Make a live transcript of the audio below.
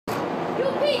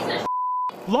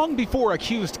Long before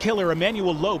accused killer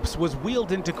Emmanuel Lopes was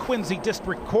wheeled into Quincy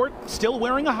District Court, still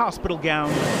wearing a hospital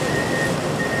gown,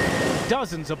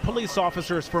 dozens of police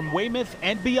officers from Weymouth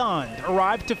and beyond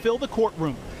arrived to fill the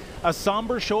courtroom. A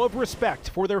somber show of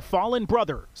respect for their fallen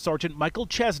brother, Sergeant Michael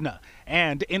Chesna,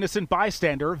 and innocent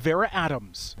bystander Vera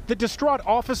Adams. The distraught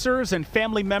officers and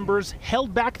family members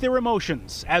held back their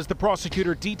emotions as the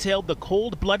prosecutor detailed the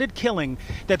cold-blooded killing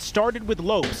that started with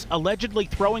Lopes allegedly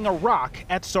throwing a rock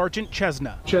at Sergeant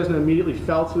Chesna. Chesna immediately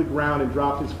fell to the ground and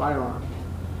dropped his firearm.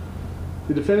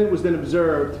 The defendant was then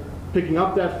observed picking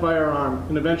up that firearm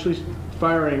and eventually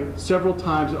firing several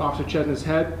times at Officer Chesna's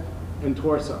head and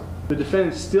torso. The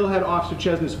defendant still had Officer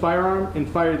Chesna's firearm and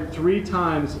fired 3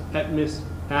 times at Miss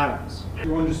Adams.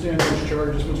 You understand those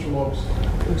charges, Mr. Lopes?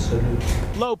 Yes, I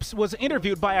do. Lopes was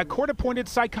interviewed by a court-appointed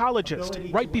psychologist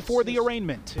right before the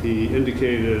arraignment. He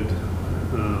indicated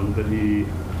that he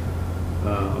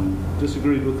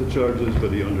disagreed with the charges,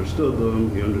 but he understood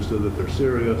them. He understood that they're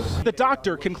serious. The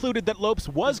doctor concluded that Lopes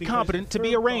was competent to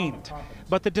be arraigned,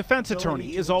 but the defense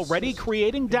attorney is already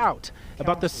creating doubt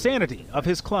about the sanity of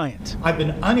his client. I've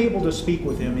been unable to speak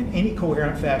with him in any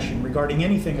coherent fashion regarding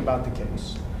anything about the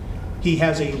case. He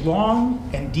has a long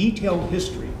and detailed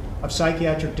history of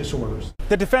psychiatric disorders.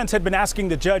 The defense had been asking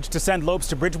the judge to send Lopes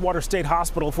to Bridgewater State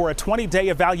Hospital for a 20-day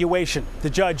evaluation. The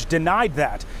judge denied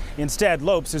that. Instead,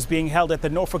 Lopes is being held at the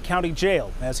Norfolk County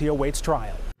Jail as he awaits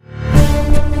trial.